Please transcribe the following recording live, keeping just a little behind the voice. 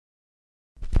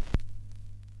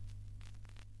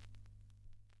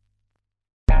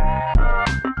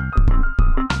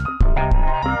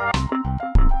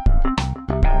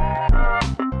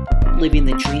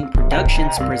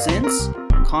Productions presents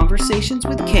Conversations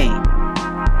with Kane.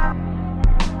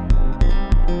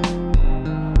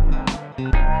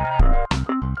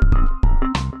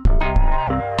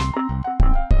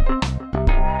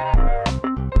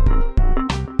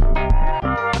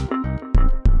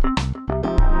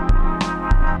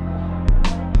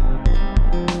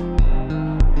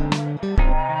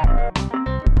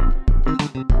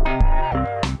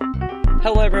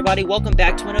 Hello everybody, welcome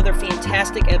back to another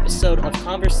fantastic episode of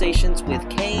Conversations with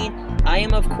Kane. I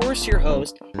am of course your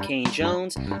host, Kane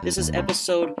Jones. This is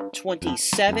episode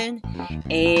 27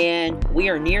 and we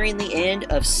are nearing the end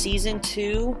of season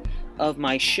 2 of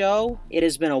my show. It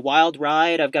has been a wild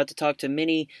ride. I've got to talk to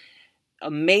many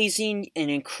amazing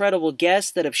and incredible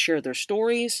guests that have shared their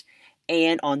stories.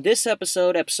 And on this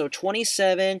episode, episode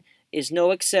 27, is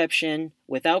no exception.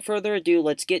 Without further ado,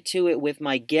 let's get to it with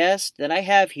my guest that I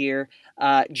have here,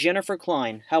 Jennifer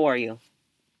Klein. How are you?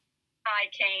 Hi,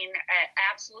 Kane.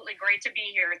 Absolutely great to be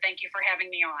here. Thank you for having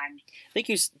me on.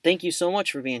 Thank you so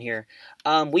much for being here.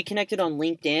 We connected on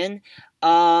LinkedIn.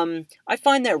 I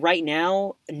find that right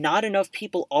now, not enough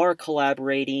people are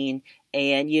collaborating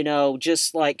and,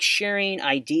 just like sharing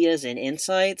ideas and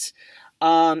insights.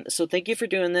 So thank you for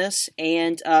doing this.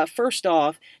 And first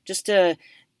off, just to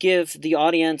give the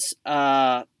audience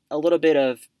a little bit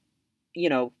of,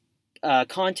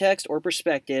 context or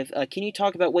perspective. Can you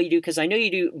talk about what you do? Because I know you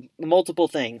do multiple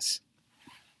things.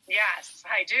 Yes,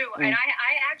 I do. And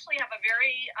I actually have a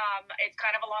very, it's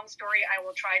kind of a long story. I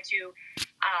will try to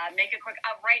make it quick.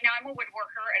 Right now I'm a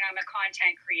woodworker and I'm a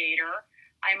content creator.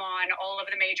 I'm on all of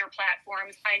the major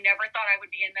platforms. I never thought I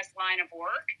would be in this line of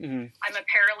work. Mm-hmm. I'm a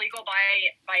paralegal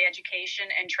by education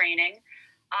and training.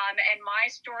 And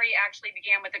my story actually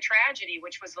began with a tragedy,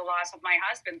 which was the loss of my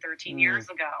husband 13 years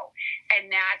ago. And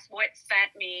that's what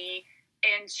sent me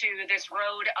into this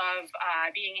road of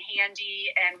being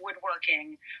handy and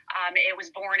woodworking. It was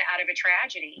born out of a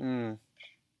tragedy.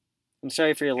 I'm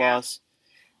sorry for your loss.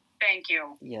 Thank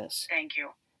you. Yes. Thank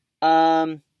you.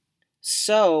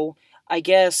 So I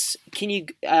guess, can you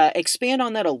expand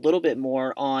on that a little bit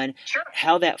more on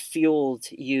how that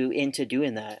fueled you into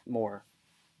doing that more?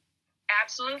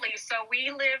 Absolutely. So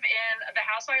the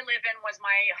house I live in was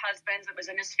my husband's. It was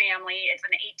in his family. It's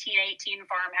an 1818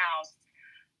 farmhouse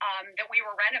that we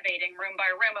were renovating room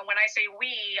by room. And when I say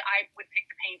we, I would pick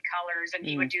the paint colors and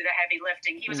he would do the heavy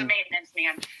lifting. He was a maintenance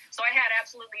man. So I had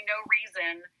absolutely no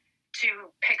reason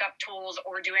to pick up tools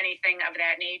or do anything of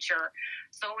that nature.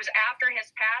 So it was after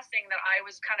his passing that I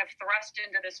was kind of thrust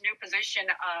into this new position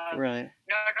of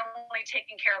not only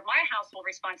taking care of my household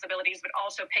responsibilities, but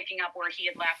also picking up where he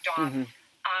had left off.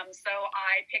 So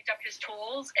I picked up his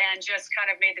tools and just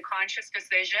kind of made the conscious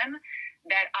decision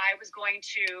that I was going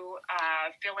to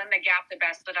fill in the gap the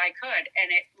best that I could.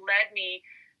 And it led me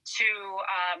to,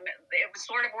 it was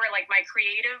sort of where like my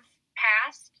creative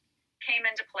past came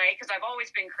into play, because I've always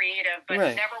been creative, but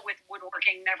never with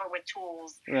woodworking, never with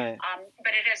tools.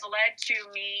 But it has led to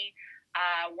me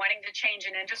wanting to change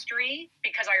an industry,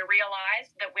 because I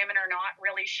realized that women are not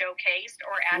really showcased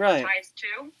or advertised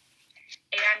to.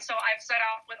 And so I've set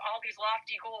off with all these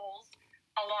lofty goals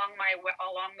along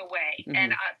the way.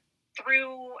 And I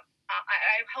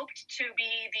hoped to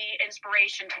be the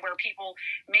inspiration to where people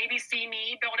maybe see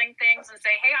me building things and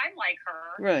say, hey, I'm like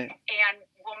her. And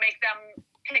will make them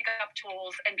pick up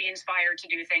tools and be inspired to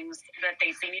do things that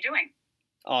they see me doing.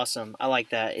 Awesome. I like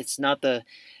that. It's not the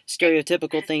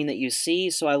stereotypical thing that you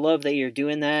see, so I love that you're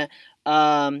doing that.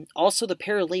 Also the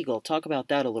paralegal. Talk about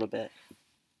that a little bit.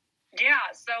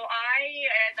 Yeah, so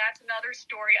that's another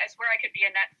story. I swear I could be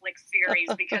a Netflix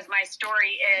series, because my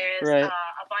story is a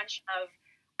bunch of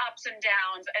ups and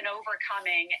downs and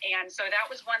overcoming. And so that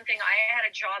was one thing. I had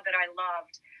a job that I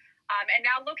loved. And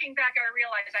now looking back, I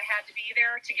realized I had to be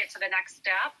there to get to the next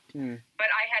step. But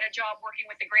I had a job working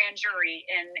with the grand jury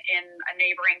in a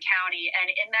neighboring county.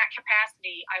 And in that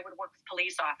capacity, I would work with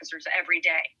police officers every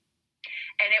day.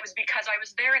 And it was because I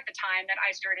was there at the time that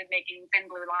I started making thin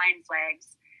blue line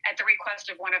flags at the request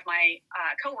of one of my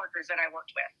coworkers that I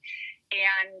worked with.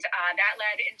 And that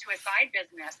led into a side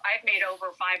business. I've made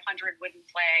over 500 wooden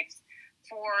flags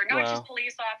for not just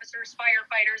police officers,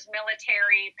 firefighters,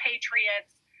 military,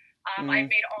 patriots. I've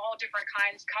made all different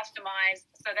kinds, customized.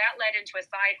 So that led into a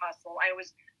side hustle. I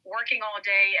was working all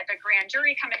day at the grand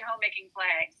jury, coming home making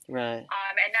flags. And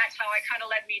that's how it kind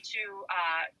of led me to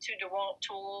DeWalt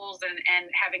Tools and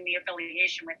having the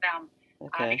affiliation with them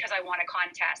because I won a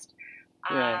contest.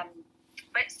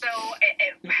 But so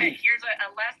here's a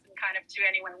lesson kind of to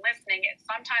anyone listening. It's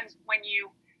sometimes when you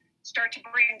start to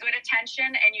bring good attention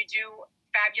and you do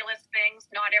fabulous things,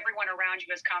 not everyone around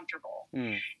you is comfortable.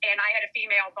 And I had a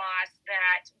female boss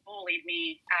that bullied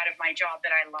me out of my job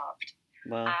that I loved.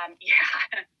 Wow.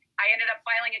 I ended up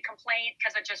filing a complaint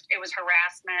because it was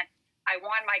harassment. I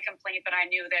won my complaint, but I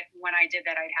knew that when I did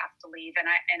that, I'd have to leave, and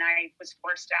I was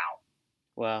forced out.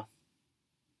 Wow.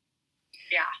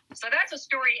 Yeah. So that's a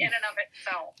story in and of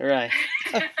itself. Right.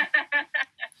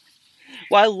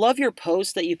 Well, I love your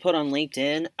posts that you put on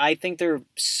LinkedIn. I think they're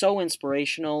so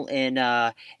inspirational and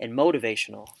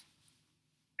motivational.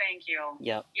 Thank you.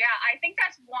 Yep. Yeah, I think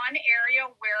that's one area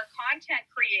where content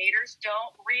creators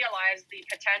don't realize the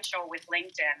potential with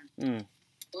LinkedIn.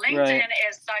 LinkedIn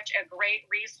is such a great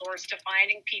resource to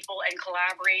finding people and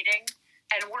collaborating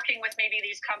and working with maybe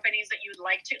these companies that you'd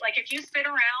like to. Like, if you sit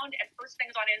around and post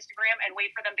things on Instagram and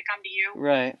wait for them to come to you,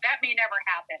 that may never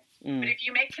happen. But if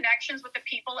you make connections with the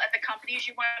people at the companies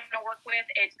you want to work with,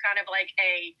 it's kind of like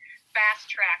a fast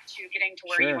track to getting to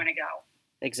where you want to go.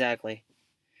 Exactly.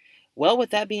 Well,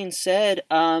 with that being said,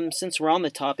 since we're on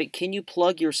the topic, can you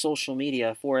plug your social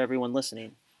media for everyone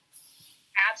listening?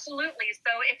 Absolutely.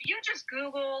 So if you just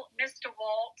Google Miss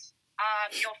DeWalt,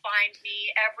 you'll find me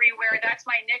everywhere. Okay. That's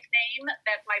my nickname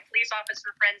that my police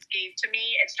officer friends gave to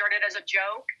me. It started as a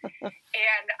joke,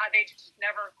 and they just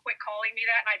never quit calling me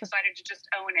that, and I decided to just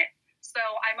own it. So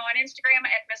I'm on Instagram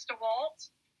at Miss DeWalt,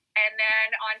 and then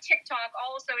on TikTok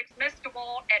also it's Miss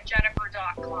DeWalt at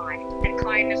Jennifer.Klein, and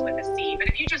Klein is with a C. But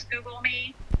if you just Google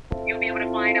me, you'll be able to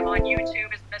find them on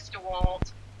YouTube as Miss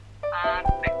DeWalt,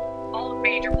 all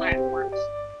major platforms.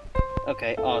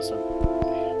 Okay, awesome.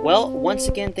 Well, once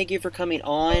again, thank you for coming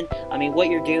on. I mean,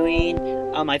 what you're doing,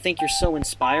 I think you're so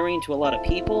inspiring to a lot of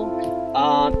people,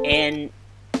 and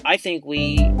I think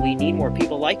we need more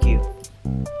people like you.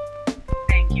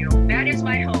 Thank you. That is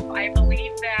my hope. I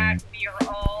believe that we are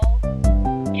all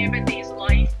given these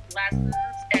life lessons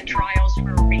and trials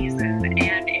for a reason,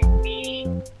 and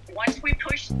once we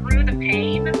push through the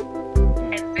pain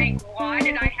and think, why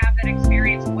did I have that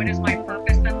experience? What is my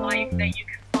purpose in life? That you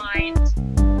can find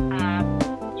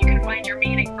your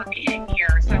meaning for being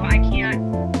here. So I can't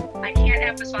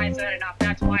emphasize that enough.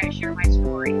 That's why I share my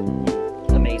story.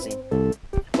 Amazing.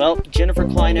 Well, Jennifer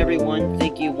Klein, everyone,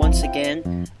 thank you once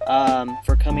again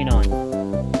for coming on.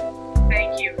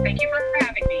 Thank you. Thank you for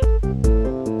having me.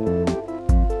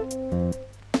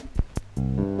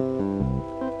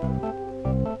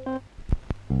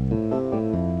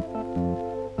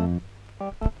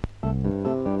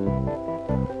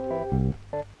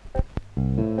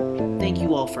 Thank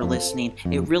you all for listening.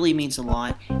 It really means a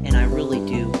lot, and I really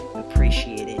do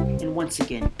appreciate it. And once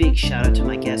again, big shout out to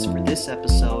my guest for this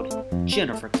episode,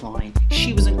 Jennifer Klein.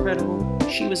 She was incredible.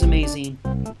 She was amazing.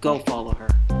 Go follow her.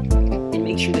 And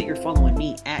make sure that you're following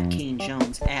me at Kane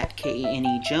Jones, at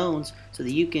Kane Jones, so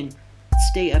that you can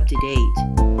stay up to date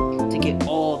to get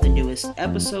all the newest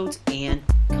episodes and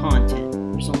content.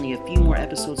 There's only a few more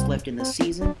episodes left in the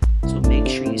season, so make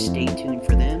sure you stay tuned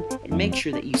for them, and make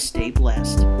sure that you stay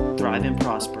blessed, thrive, and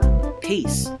prosper.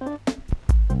 Peace.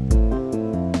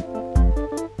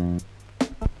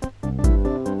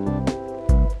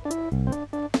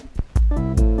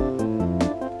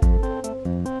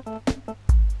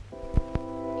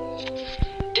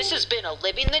 This has been a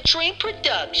Living the Dream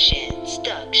Productions.